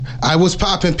I was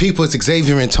popping people. It's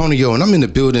Xzavier Antonio, and I'm in the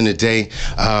building today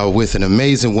with an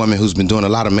amazing woman who's been doing a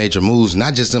lot of major moves,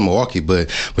 not just in Milwaukee, but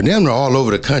them are all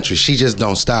over the country. She just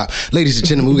don't stop. Ladies and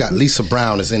gentlemen, we got Lisa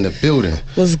Brown is in the building.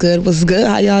 What's good? What's good?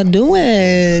 How y'all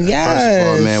doing? Yes. First of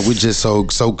all, man, we're just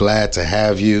so glad to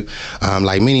have you.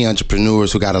 Like many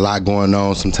entrepreneurs who got a lot going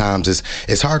on, sometimes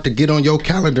it's hard to get on your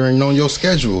calendar and on your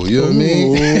schedule. You know what I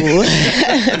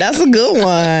mean? That's a good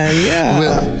one. Yeah.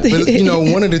 Well, you know,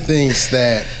 one of the things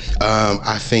that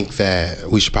I think that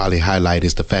we should probably highlight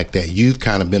is the fact that you've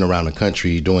kind of been around the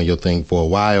country doing your thing for a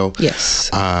while. Yes.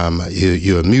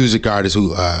 You're a music artist who,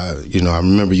 you know, I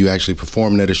remember you actually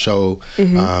performing at a show.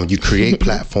 Mm-hmm. You create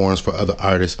platforms for other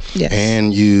artists. Yes.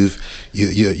 And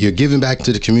you're giving back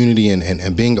to the community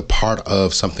and being a part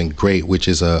of something great, which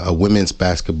is a women's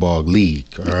basketball league.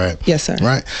 All right. Yes, sir.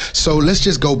 Right. So let's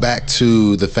just go back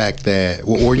to the fact that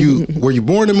were you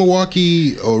born in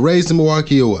Milwaukee or raised in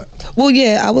Milwaukee or what? Well,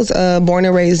 yeah, I was born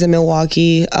and raised in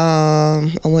Milwaukee. I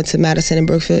went to Madison and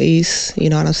Brookfield East. You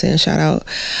know what I'm saying? Shout out.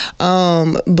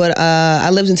 But I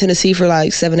lived in Tennessee for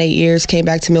like 7-8 years. Came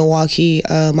back to Milwaukee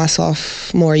my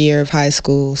sophomore year of high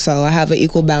school. So I have an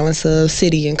equal balance of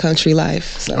city and country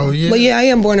life. So. Oh yeah. But yeah, I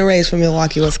am born and raised from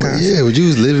Milwaukee, Wisconsin. Yeah, but you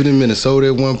was living in Minnesota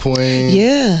at one point.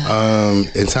 Yeah.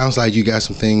 It sounds like you got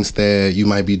some things that you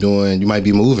might be doing. You might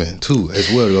be moving too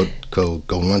as well. Go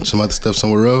run some other stuff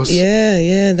somewhere else.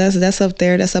 Yeah, that's up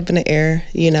there. That's up in the air,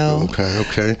 you know.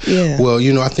 Okay. Yeah. Well,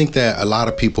 you know, I think that a lot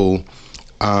of people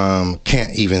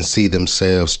can't even see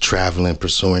themselves traveling,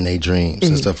 pursuing their dreams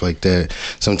and stuff like that.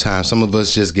 Sometimes some of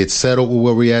us just get settled with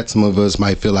where we at. Some of us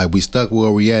might feel like we stuck where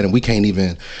we at and we can't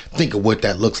even think of what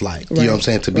that looks like. Right. You know what I'm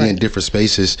saying? To be in different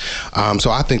spaces.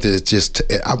 So I think that it's just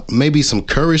maybe some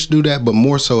courage to do that, but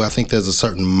more so I think there's a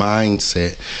certain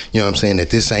mindset, you know what I'm saying,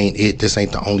 that this ain't it. This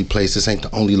ain't the only place. This ain't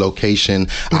the only location.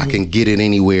 I can get it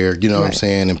anywhere. You know what I'm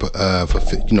saying? And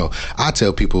you know, I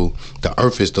tell people the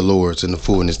earth is the Lord's and the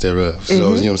fullness thereof.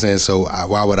 So you know what I'm saying? So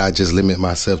why would I just limit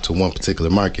myself to one particular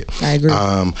market? I agree.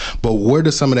 But where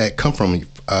does some of that come from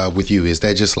with you? Is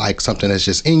that just like something that's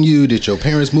just in you? Did your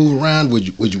parents move around?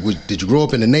 Did you grow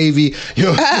up in the Navy? You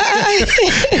know,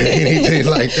 anything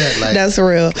like that? Like, that's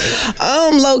real.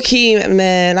 Low key,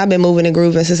 man. I've been moving and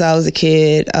grooving since I was a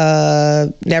kid.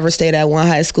 Never stayed at one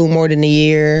high school more than a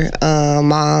year.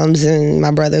 Moms and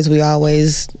my brothers, we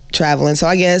always traveling. So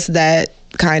I guess that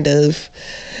kind of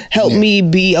helped me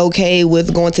be okay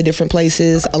with going to different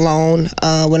places alone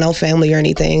with no family or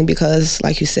anything, because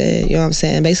like you said, you know what I'm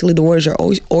saying, basically the world's your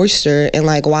oyster, and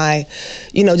like why,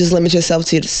 you know, just limit yourself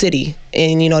to the city.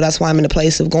 And you know, that's why I'm in the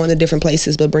place of going to different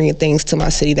places but bringing things to my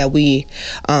city that we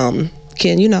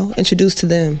can, you know, introduce to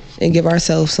them and give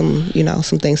ourselves some, you know,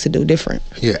 some things to do different.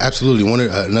 Yeah, absolutely.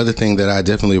 Another thing that I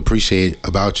definitely appreciate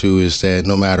about you is that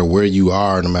no matter where you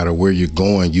are, no matter where you're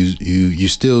going, you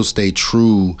still stay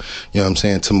true, you know what I'm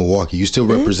saying, to Milwaukee. You still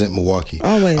represent Milwaukee.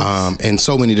 Always. In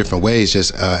so many different ways,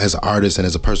 just as an artist and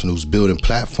as a person who's building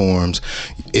platforms,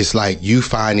 it's like you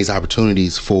find these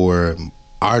opportunities for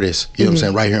artists, you know what I'm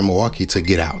saying, right here in Milwaukee to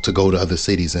get out, to go to other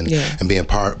cities and be a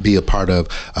part of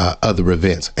other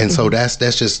events. And so that's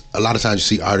just, a lot of times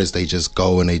you see artists, they just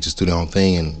go and they just do their own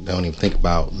thing and they don't even think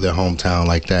about their hometown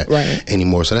like that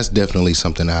anymore. So that's definitely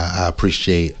something I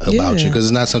appreciate about you, because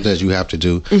it's not something that you have to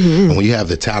do. And when you have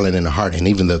the talent and the heart and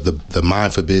even the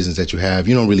mind for business that you have,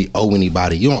 you don't really owe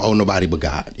anybody. You don't owe nobody but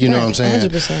God. You know what I'm saying?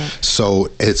 100%. So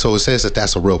it says that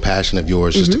that's a real passion of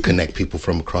yours, just to connect people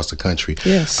from across the country.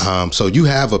 Yes. So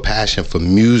you have a passion for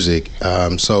music,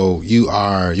 so you're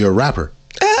a rapper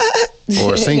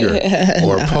or a singer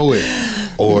or a poet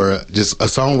or just a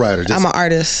songwriter. I'm an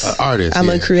artist. I'm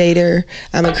a creator.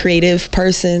 I'm a creative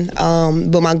person,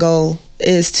 but my goal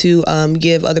is to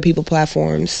give other people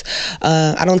platforms.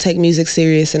 I don't take music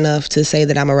serious enough to say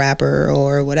that I'm a rapper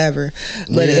or whatever,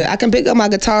 but I can pick up my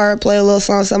guitar, play a little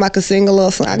song, I can sing a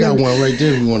little song. I got one right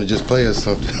there if you want to just play us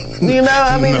something. You know,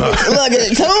 I mean, look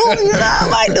at it, tune, you know, I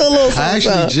might do a little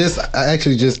something. I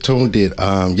actually just tuned it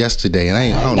yesterday, and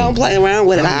I don't play around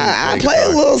with it. I play a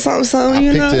little something,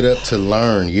 you know. I picked it up to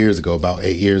learn years ago, about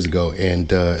 8 years ago,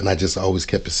 and I just always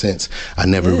kept it since. I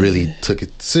never really took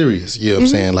it serious, you know what I'm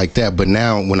saying, like that. But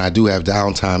now when I do have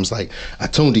downtime, it's like I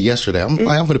tuned it yesterday. I'm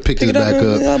gonna pick this back up.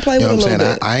 You know what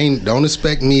I'm saying? Don't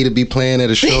expect me to be playing at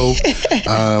a show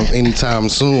anytime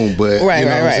soon, but right, you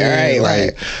know what I'm saying?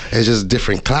 Right. It's just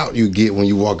different clout you get when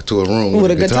you walk into a room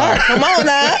with a guitar. Come on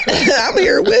now, I'm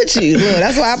here with you. Look,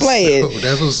 that's why I play it.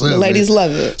 That's what's up. The ladies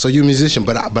love it. So you're a musician,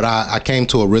 but I came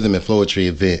to a rhythm and poetry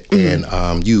event,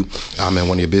 and you and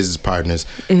one of your business partners,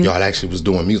 y'all actually was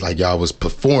doing music, like y'all was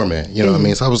performing. You know what I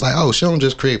mean? So I was like, oh, she don't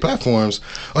just create platforms. platforms.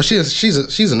 Oh,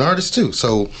 she's an artist too.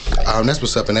 So that's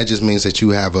what's up, and that just means that you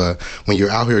have when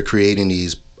you're out here creating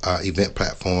these event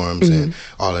platforms and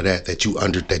all of that you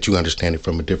understand it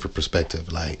from a different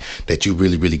perspective, like that you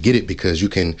really get it, because you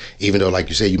can, even though like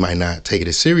you say you might not take it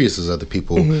as serious as other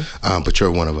people, but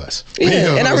you're one of us. Yeah,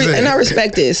 you know, and I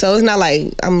respect it. So it's not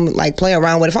like I'm like playing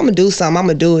around with it. If I'm gonna do something, I'm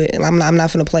gonna do it, and I'm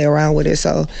not gonna play around with it.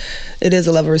 So it is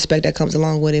a level of respect that comes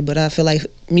along with it. But I feel like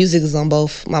music is on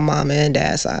both my mom and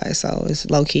dad's side, so it's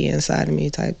low key inside of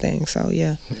me type thing. So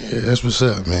yeah, that's what's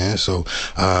up, man. So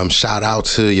shout out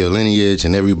to your lineage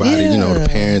and everybody, you know, the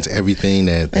parents, everything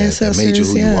that made you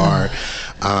who you are.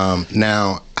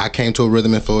 Now, I came to a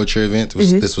Rhythm and Poetry event.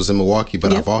 This was in Milwaukee,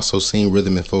 but I've also seen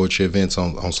Rhythm and Poetry events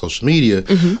on social media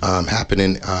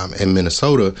happening in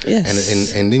Minnesota.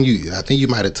 Yes. And then I think you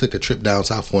might have took a trip down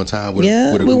south one time. With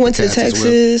we went to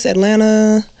Texas,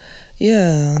 Atlanta.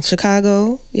 Yeah,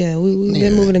 Chicago. Yeah, we've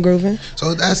been moving and grooving.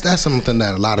 So that's something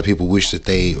that a lot of people wish that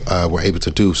they were able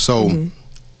to do. So.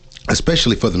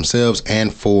 Especially for themselves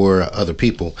and for other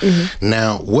people.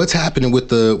 Now, what's happening with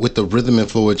the Rhythm and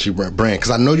Poetry brand? Because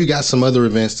I know you got some other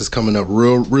events that's coming up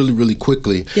really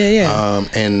quickly. Yeah.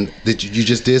 And you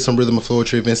just did some Rhythm and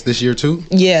Poetry events this year too?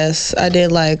 Yes, I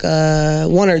did like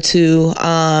one or two.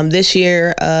 This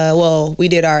year, we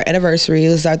did our anniversary. It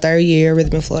was our 3rd year,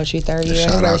 Rhythm and Poetry 3rd year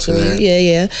Shout anniversary. Out to that.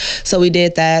 Yeah. So we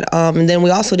did that. And then we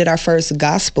also did our first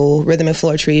gospel Rhythm and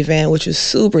Poetry event, which was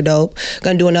super dope.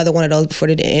 Gonna do another one of those before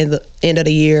the end of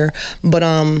the year. But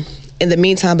in the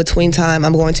meantime, between time,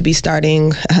 I'm going to be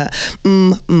starting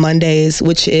Mondays,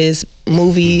 which is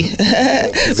movie.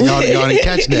 y'all didn't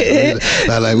catch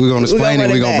that. Like we're gonna explain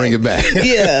it. We're gonna bring it back.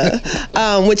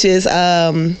 Which is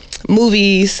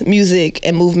movies, music,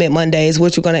 and movement Mondays,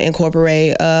 which we're going to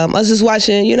incorporate. I was just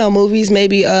watching, movies.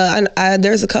 Maybe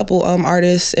there's a couple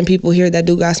artists and people here that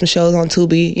do got some shows on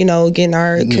Tubi. Getting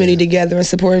our community together and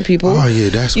supporting people. Oh yeah,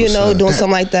 that's what's up. Doing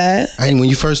something like that. When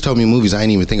you first told me movies, I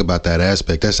didn't even think about that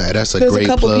aspect. That's a there's great a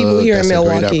couple plug. People here that's in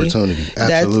Milwaukee a great opportunity.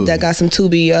 Absolutely. That got some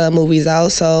Tubi movies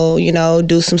out. So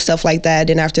do some stuff like that.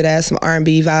 Then after that, some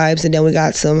R&B vibes, and then we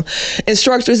got some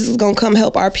instructors that's gonna come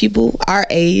help our people, our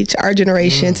age, our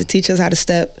generation, to teach us how to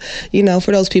step.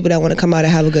 For those people that want to come out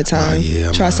and have a good time,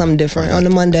 try something different on the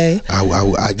Monday.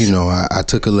 I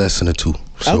took a lesson or two.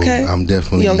 So okay. I'm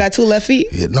definitely. You don't got 2 left feet?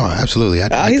 Yeah, no, absolutely. He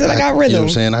said I got rhythm. You know what I'm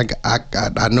saying?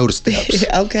 I know the steps.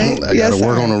 Okay. I got to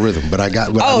work on the rhythm, but I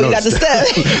got. You got the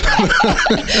steps.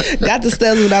 Got the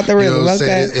steps without the rhythm.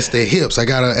 Okay. It's the hips. I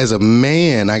gotta, as a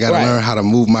man, I gotta learn how to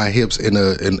move my hips in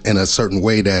a certain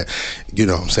way that, what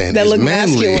I'm saying, that is look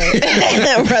manly,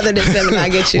 masculine rather than feminine. I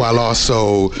get you. While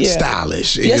also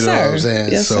stylish. Yes, you know sir. What I'm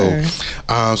saying? Yes, sir.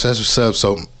 So that's what's up.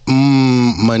 So.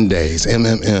 Mondays,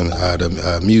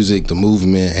 the music, the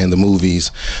movement, and the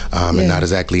movies, and not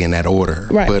exactly in that order.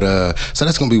 Right. But so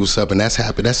that's gonna be what's up, and that's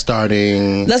happening. That's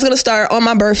starting. That's gonna start on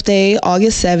my birthday,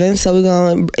 August 7th. So we're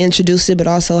gonna introduce it, but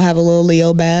also have a little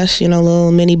Leo bash, a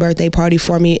little mini birthday party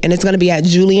for me, and it's gonna be at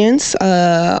Julian's.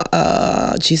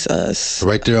 Jesus.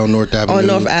 Right there on North Avenue. On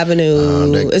North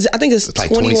Avenue. I think it's like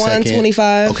 21,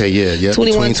 25. Okay, yeah.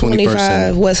 21,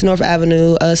 25 West North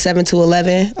Avenue, 7 to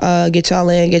 11. Get y'all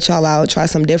in, get y'all out, try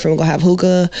something different. We're gonna have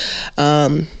hookah.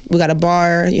 We got a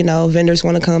bar, vendors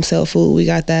want to come sell food. We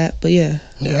got that. But yeah,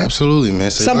 absolutely, man.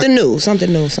 So something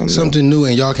new,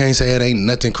 and y'all can't say it ain't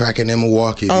nothing cracking in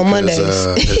Milwaukee on Mondays.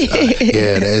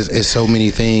 There's so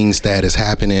many things that is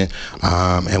happening,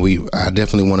 and I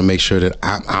definitely want to make sure that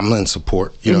I'm in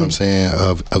support. You know what I'm saying,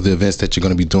 of the events that you're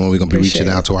going to be doing. We're going to be reaching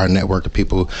out to our network of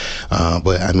people,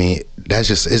 but I mean, that's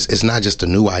just it's not just a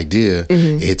new idea.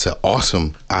 It's an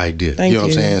awesome idea. Thank you know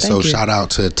what I'm saying? Thank so shout out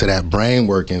to that brain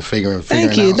work and figuring out.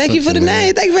 Thank you for the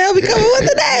name. Thank you for helping me come up with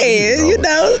the name.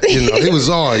 It was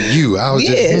all you. I was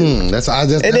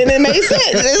just and then it made sense.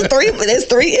 It's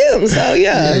three M's. So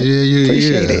yeah.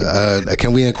 Appreciate it.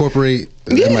 Can we incorporate?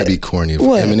 Yeah. That might be corny.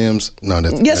 What? M&M's? No,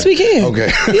 that's yes, we can.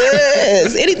 Okay.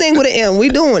 Yes, anything with an M, we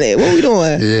doing it. What we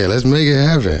doing? Yeah, let's make it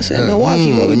happen.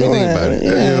 Milwaukee, what we doing? Think about it.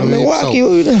 Yeah, Milwaukee,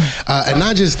 what we doing? And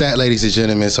not just that, ladies and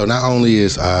gentlemen. So not only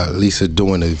is Lisa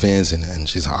doing the events and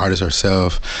she's an artist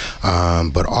herself,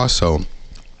 but also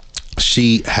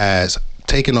she has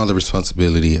taken on the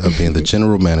responsibility of being the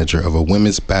general manager of a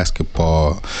women's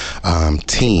basketball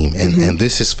team. And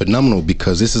this is phenomenal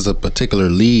because this is a particular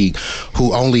league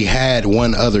who only had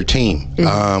one other team,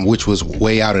 which was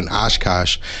way out in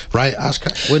Oshkosh, right?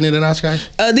 Oshkosh? Wasn't it in Oshkosh?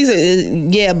 But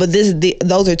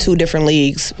those are 2 different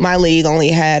leagues. My league only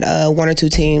had 1 or 2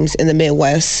 teams in the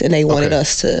Midwest, and they wanted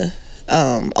us to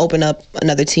open up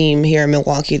another team here in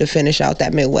Milwaukee to finish out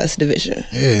that Midwest division.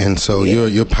 Yeah, and so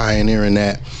you're pioneering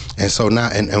that. And so now,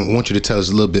 and I want you to tell us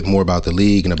a little bit more about the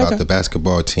league and about the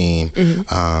basketball team,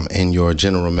 and your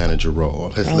general manager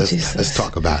role. Let's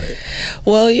talk about it.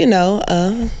 Well,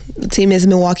 the team is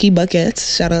Milwaukee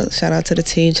Bucketts. Shout out to the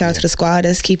team. Shout out to the squad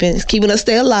that's keeping us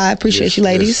stay alive. Appreciate you,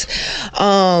 ladies.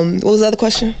 What was the other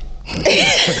question?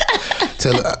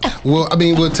 Tell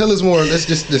us more.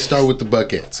 Let's start with the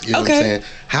Bucketts. You know what I'm saying?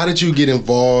 How did you get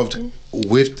involved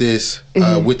with this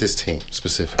team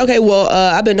specifically? Okay, well,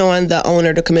 I've been knowing the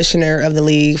owner, the commissioner of the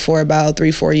league for about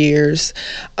 3-4 years,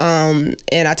 and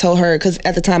I told her, because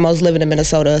at the time I was living in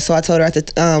Minnesota, so I told her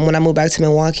when I moved back to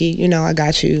Milwaukee, I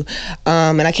got you,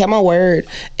 and I kept my word,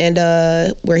 and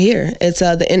we're here. It's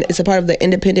a part of the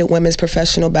Independent Women's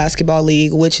Professional Basketball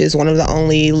League, which is one of the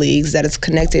only leagues that is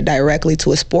connected directly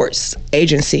to a sports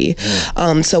agency.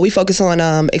 So we focus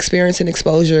on experience and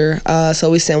exposure. So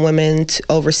we send women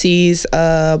overseas,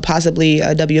 possibly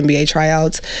WNBA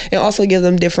tryouts, and also give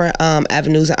them different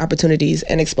avenues and opportunities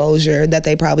and exposure that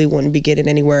they probably wouldn't be getting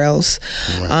anywhere else.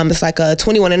 Right. It's like a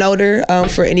 21 and older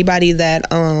for anybody that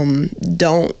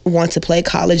don't want to play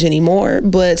college anymore,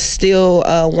 but still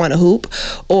want to hoop,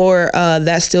 or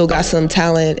that still got some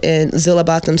talent and zeal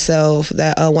about themselves,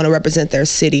 that want to represent their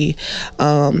city.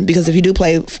 Because if you do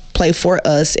play for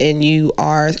us and you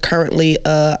are currently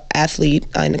a athlete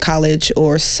in college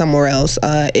or somewhere else,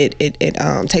 it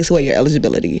takes away your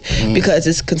eligibility because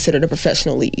it's considered a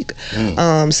professional league.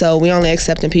 So we only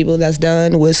accepting people that's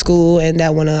done with school and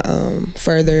that want to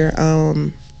further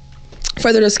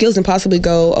their skills and possibly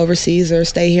go overseas or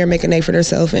stay here, make a name for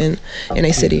themselves in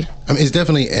a city. I mean, it's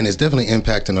definitely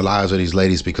impacting the lives of these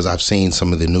ladies, because I've seen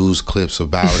some of the news clips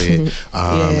about it,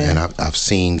 and I've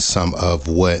seen some of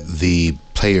what the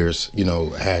players,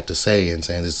 had to say, and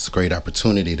saying this is a great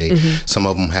opportunity. Some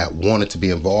of them had wanted to be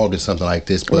involved in something like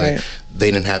this, but they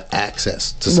didn't have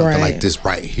access to something like this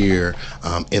right here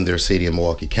in their city in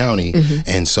Milwaukee County.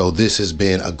 And so this has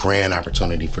been a grand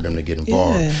opportunity for them to get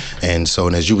involved. And so,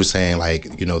 and as you were saying,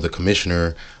 the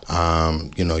commissioner,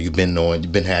 you've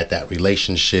been had that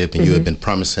relationship, and you have been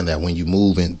promising that when you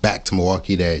move back to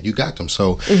Milwaukee that you got them.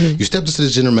 So you stepped into the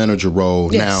general manager role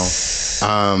now.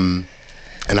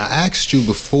 And I asked you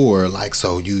before,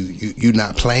 so you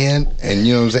not playing, and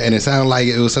you know what I'm saying, and it sounded like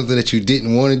it was something that you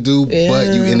didn't want to do,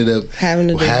 but you ended up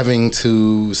having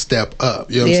to step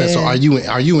up. You know what I'm saying? So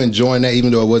are you enjoying that,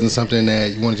 even though it wasn't something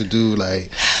that you wanted to do,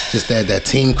 just that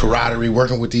team camaraderie,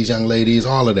 working with these young ladies,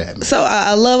 all of that? Man. So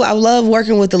I love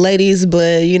working with the ladies,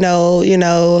 but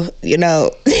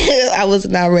I was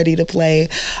not ready to play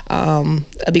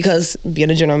because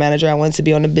being a general manager, I wanted to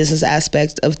be on the business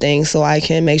aspect of things, so I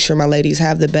can make sure my ladies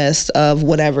have the best of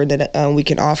whatever that we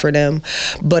can offer them.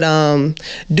 But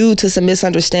due to some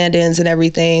misunderstandings and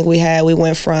everything, we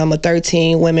went from a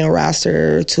 13 women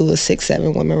roster to a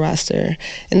 6-7 women roster,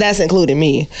 and that's including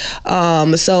me.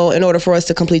 So in order for us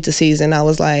to complete the season, I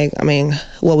was like,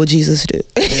 what would Jesus do?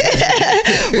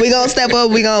 We gonna step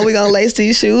up. We gonna lace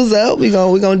these shoes up. We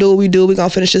gonna do what we do. We gonna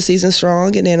finish the season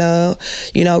strong, and then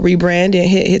rebrand and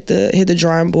hit the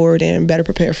drawing board and better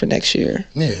prepare for next year.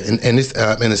 Yeah, and this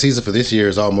and the season for this year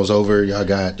is almost over. Y'all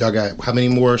got how many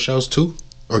more shows? 2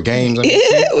 or games?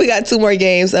 We got 2 more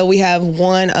games. We have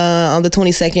one on the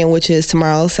 22nd, which is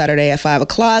tomorrow, Saturday at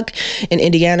 5:00 in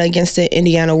Indiana against the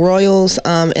Indiana Royals.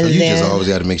 And so you just always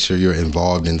got to make sure you're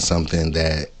involved in something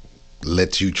that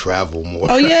lets you travel more.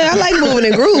 Oh yeah, I like moving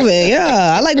and grooving.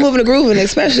 Yeah, I like moving and grooving,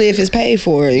 especially if it's paid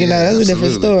for. That's a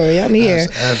different story. I'm here.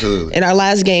 Absolutely. And our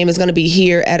last game is going to be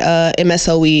here at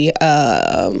MSOE.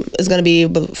 It's going to be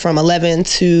from 11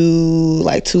 to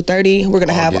 2:30. We're going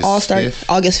to have All-Star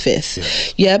August 5th.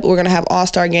 Yeah. Yep, we're going to have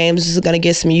All-Star games. This is going to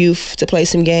get some youth to play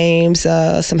some games,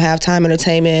 some halftime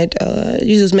entertainment.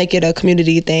 You just make it a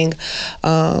community thing.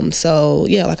 So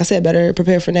yeah, like I said, better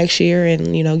prepare for next year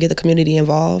and get the community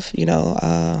involved.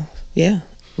 And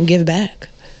give back.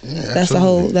 Yeah, that's the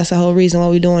whole reason why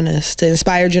we're doing this, to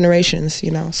inspire generations.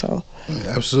 So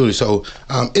absolutely. So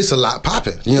it's a lot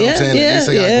popping. You know what I'm saying? There's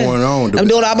a lot going on. I'm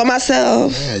doing it all by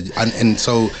myself. Yeah, and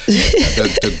so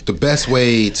the best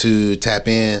way to tap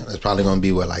in is probably going to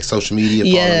be social media.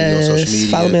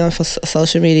 Follow me on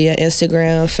social media,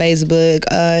 Instagram,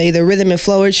 Facebook. Either Rhythm and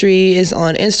Flowetry is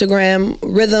on Instagram.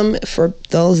 Rhythm, for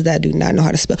those that do not know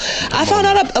how to spell. I found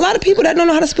out a lot of people that don't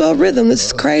know how to spell rhythm. This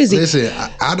is crazy. Listen,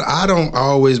 I don't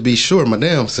always be sure my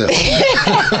damn self.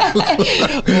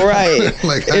 Right.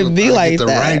 It'd be like that.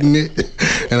 Writing it,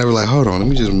 and I was like, hold on, let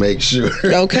me just make sure.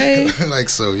 Okay.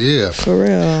 So yeah. For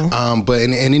real. But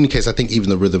in any case, I think even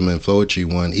the Rhythm and Flowetry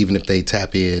one, even if they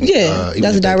tap in,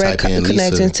 that's a direct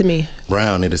connection to me.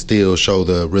 Brown, it'll still show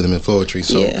the rhythm and poetry.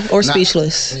 So or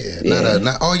Speechless.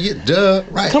 Duh,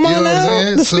 right. Come on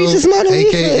now, the Speechless Mona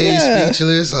Lisa. AKA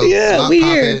Speechless. We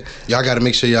here. Y'all got to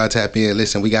make sure y'all tap in.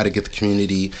 Listen, we got to get the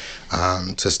community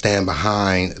to stand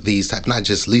behind these type. Not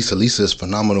just Lisa. Lisa is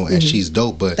phenomenal and she's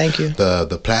dope. But thank you.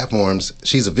 The platforms.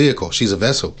 She's a vehicle. She's a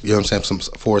vessel. You know what I'm saying?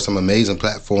 For some amazing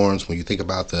platforms. When you think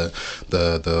about the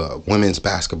women's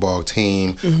basketball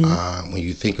team, when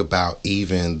you think about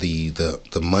even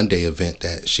the Monday event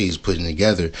that she's putting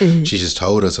together, she just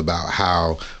told us about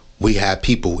how we have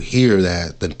people here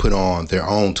that put on their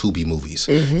own Tubi movies.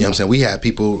 You know what I'm saying? We have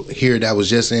people here that was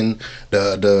just in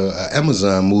the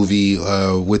Amazon movie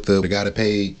with the guy that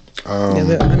paid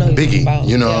Biggie.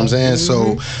 You know what I'm saying?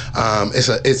 So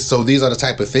so these are the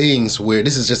type of things where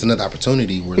this is just another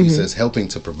opportunity where Lisa is helping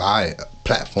to provide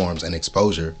platforms and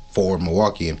exposure for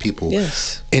Milwaukee and people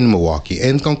in Milwaukee,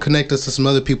 and it's gonna connect us to some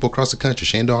other people across the country.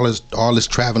 She ain't all this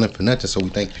traveling for nothing, so we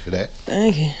thank you for that.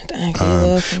 Thank you.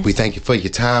 We thank you for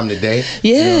your time today.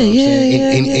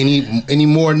 Any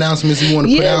more announcements you want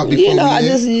to put out before we I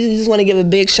just want to give a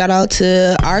big shout out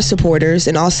to our supporters,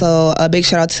 and also a big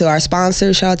shout out to our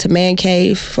sponsors. Shout out to Man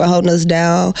Cave for holding us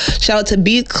down. Shout out to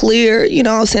Be Clear, you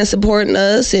know what I'm saying, supporting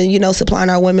us and, you know, supplying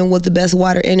our women with the best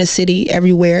water in the city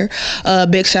everywhere.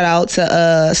 Big shout out to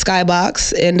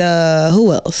Skybox, and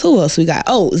who else we got?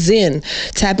 Oh, Zen.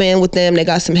 Tap in with them. They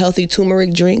got some healthy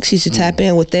turmeric drinks. You should tap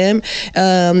in with them.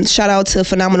 Shout out to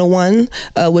Phenomenal One,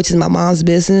 which is my mom's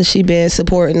business. She been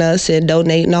supporting us and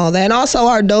donating all that, and also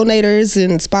our donators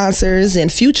and sponsors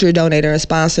and future donator and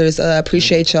sponsors.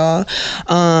 Appreciate y'all.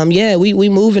 We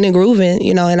moving and grooving,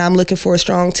 you know, and I'm looking for a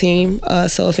strong team.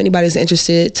 So if anybody's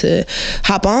interested to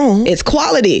hop on, it's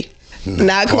quality.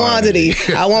 Not quantity.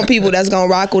 I want people that's gonna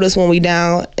rock with us when we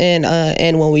down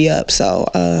and when we up. So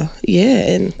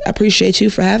and I appreciate you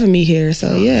for having me here.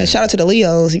 So shout out to the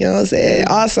Leos, you know what I'm saying?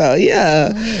 Also,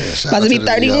 about to be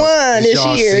 31 this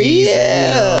year.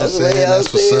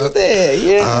 That's what's up.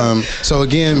 So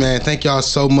again, man, thank y'all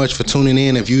so much for tuning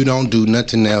in. If you don't do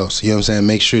nothing else, you know what I'm saying,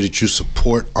 make sure that you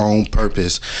support On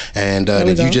Purpose. And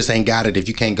if you just ain't got it, if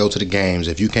you can't go to the games,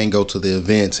 if you can't go to the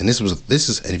events, and this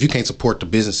is and if you can't support the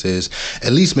businesses,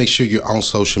 at least make sure you're on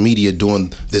social media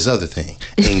doing this other thing.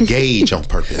 Engage On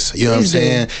Purpose. You know what I'm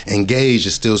saying? Engage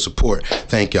is still support.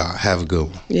 Thank y'all. Have a good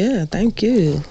one. Yeah, thank you.